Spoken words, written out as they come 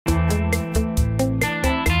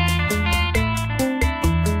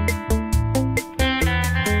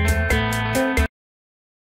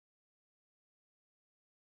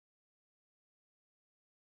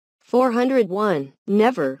401.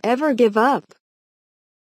 Never, ever give up.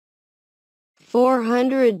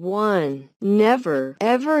 401. Never,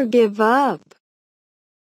 ever give up.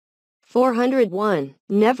 401.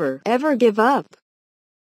 Never, ever give up.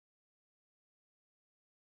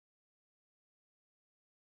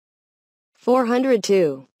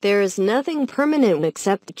 402. There is nothing permanent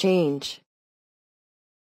except change.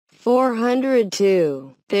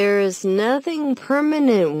 402. There is nothing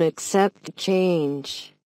permanent except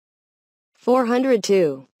change.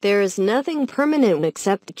 402. There is nothing permanent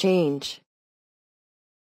except change.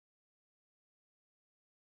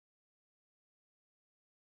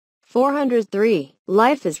 403.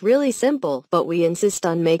 Life is really simple, but we insist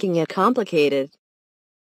on making it complicated.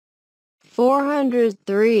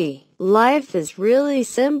 403. Life is really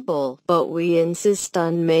simple, but we insist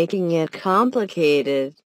on making it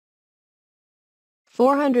complicated.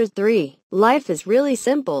 403. Life is really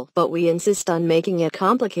simple, but we insist on making it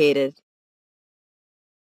complicated.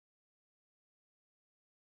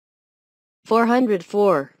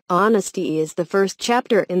 404. Honesty is the first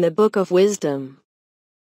chapter in the Book of Wisdom.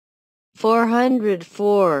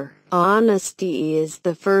 404. Honesty is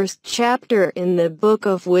the first chapter in the Book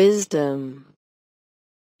of Wisdom.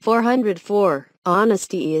 404.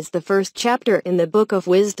 Honesty is the first chapter in the Book of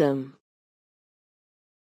Wisdom.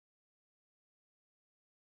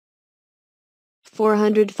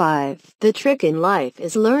 405. The trick in life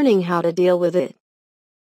is learning how to deal with it.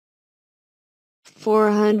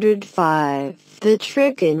 405. The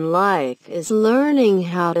trick in life is learning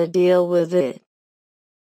how to deal with it.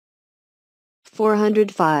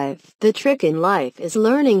 405. The trick in life is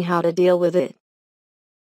learning how to deal with it.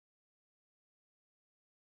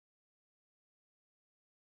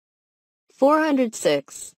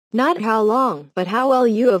 406. Not how long, but how well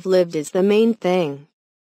you have lived is the main thing.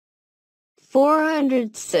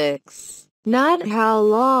 406. Not how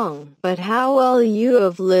long, but how well you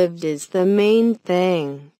have lived is the main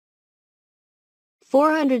thing.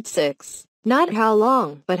 406. Not how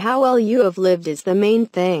long, but how well you have lived is the main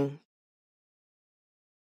thing.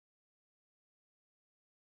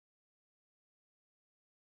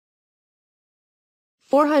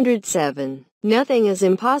 407. Nothing is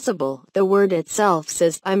impossible. The word itself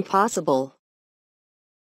says, I'm possible.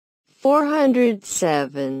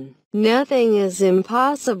 407. Nothing is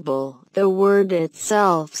impossible. The word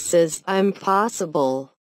itself says, I'm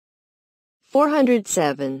possible.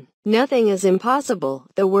 407. Nothing is impossible.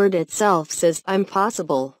 The word itself says, I'm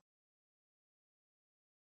possible.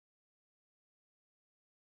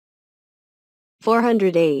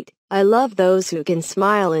 408. I love those who can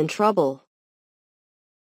smile in trouble.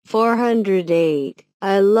 408.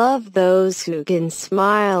 I love those who can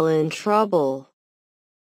smile in trouble.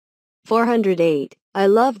 408. I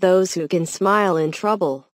love those who can smile in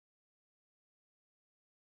trouble.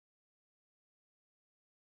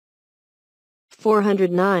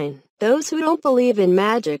 409. Those who don't believe in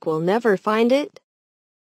magic will never find it.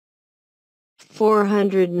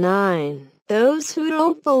 409. Those who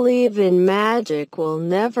don't believe in magic will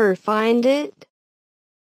never find it.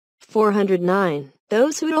 409.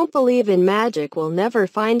 Those who don't believe in magic will never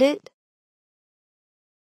find it.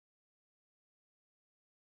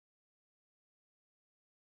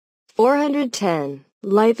 410.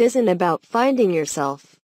 Life isn't about finding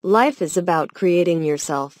yourself. Life is about creating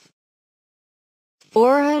yourself.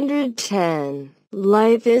 410.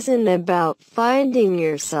 Life isn't about finding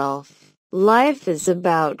yourself. Life is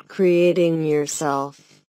about creating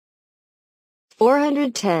yourself.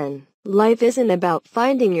 410. Life isn't about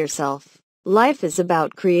finding yourself. Life is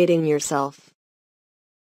about creating yourself.